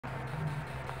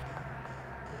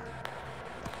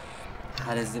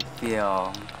How does it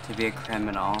feel to be a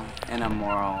criminal in a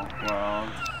moral world?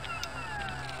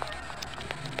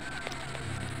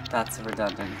 That's a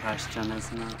redundant question,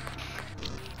 isn't it?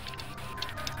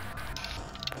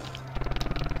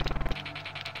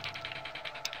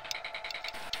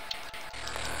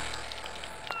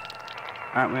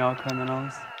 Aren't we all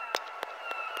criminals?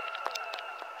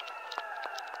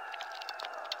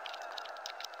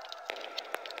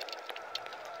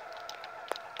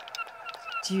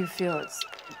 Do you feel it's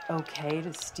okay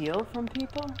to steal from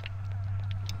people?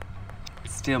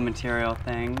 Steal material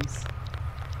things.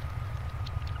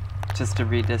 Just a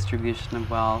redistribution of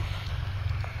wealth.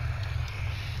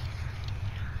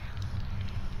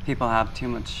 People have too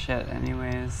much shit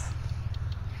anyways.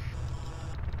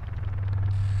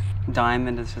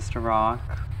 Diamond is just a rock.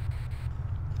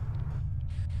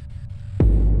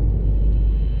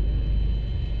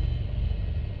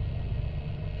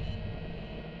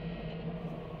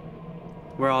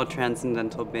 We're all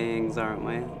transcendental beings, aren't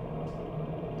we?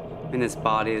 And this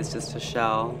body is just a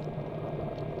shell,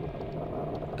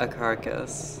 a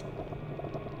carcass.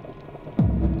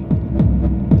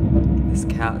 This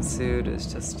cat suit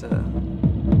is just a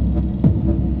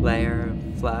layer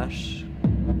of flesh.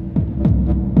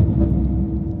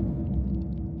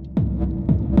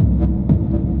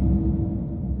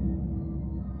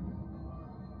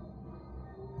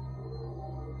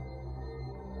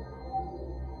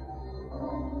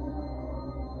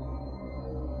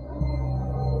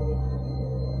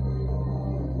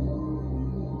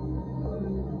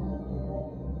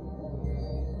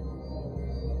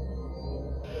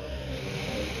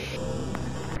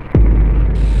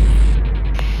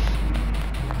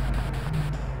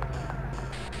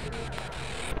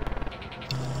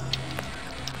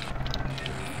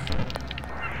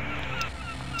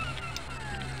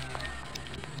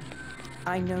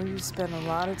 I know you spend a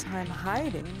lot of time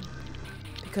hiding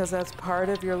because that's part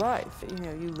of your life. You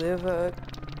know, you live a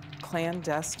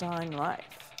clandestine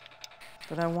life.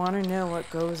 But I want to know what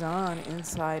goes on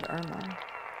inside Irma.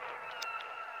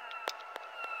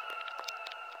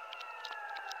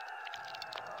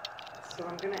 So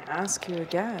I'm going to ask you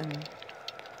again,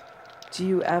 do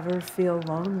you ever feel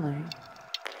lonely?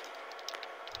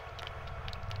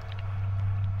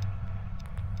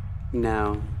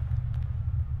 No.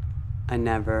 I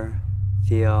never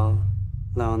feel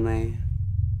lonely.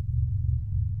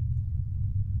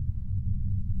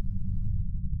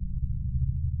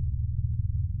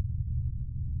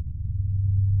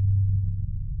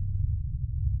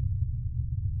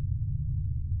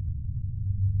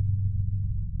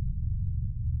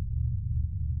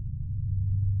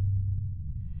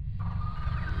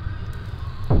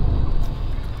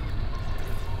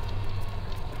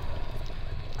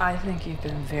 I think you've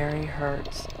been very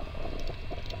hurt.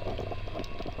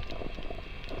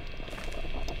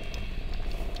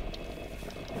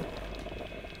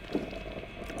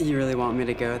 You really want me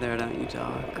to go there, don't you,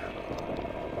 Doc?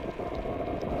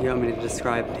 You want me to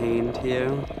describe pain to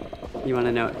you? You want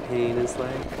to know what pain is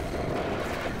like?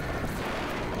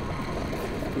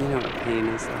 You know what pain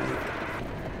is like.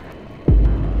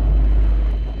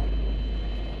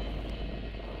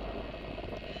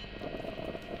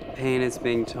 Pain is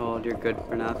being told you're good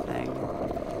for nothing.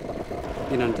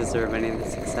 You don't deserve any of the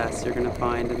success you're gonna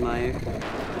find in life.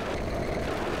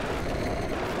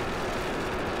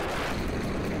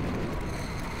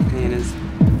 Pain is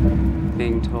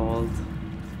being told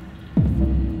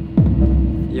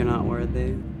you're not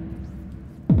worthy.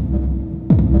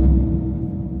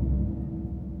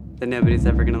 That nobody's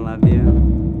ever gonna love you.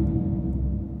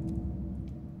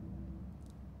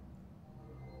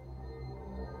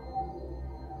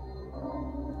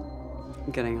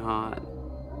 I'm getting hot.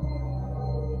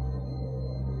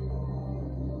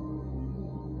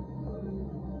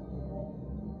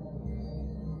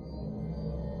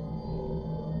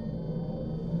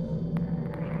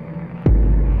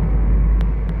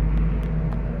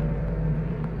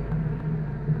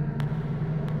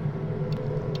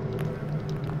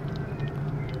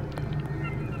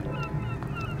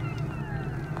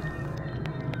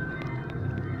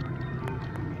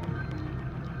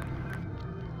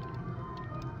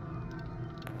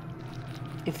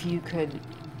 If you could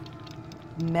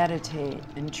meditate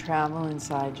and travel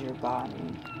inside your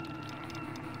body,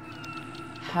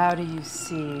 how do you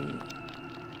see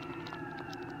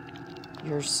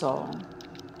your soul,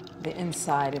 the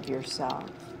inside of yourself?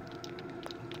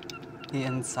 The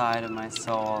inside of my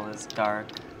soul is dark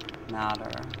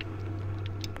matter.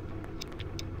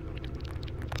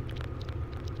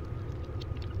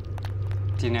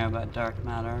 Do you know about dark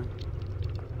matter?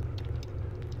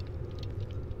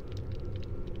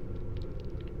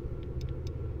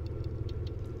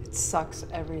 sucks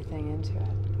everything into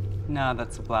it. No,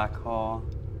 that's a black hole.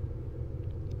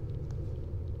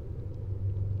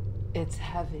 It's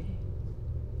heavy.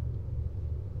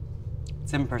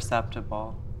 It's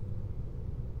imperceptible.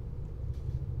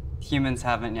 Humans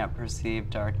haven't yet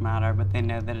perceived dark matter, but they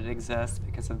know that it exists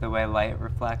because of the way light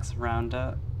reflects around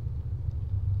it.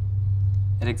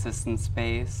 It exists in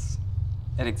space.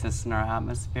 It exists in our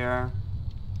atmosphere.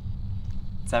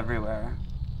 It's everywhere.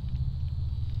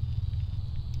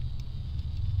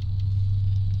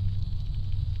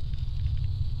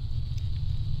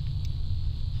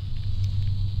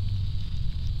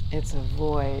 It's a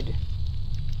void.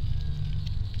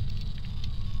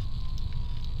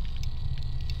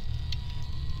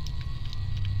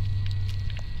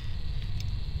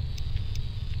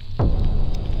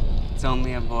 It's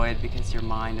only a void because your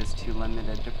mind is too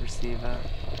limited to perceive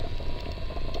it.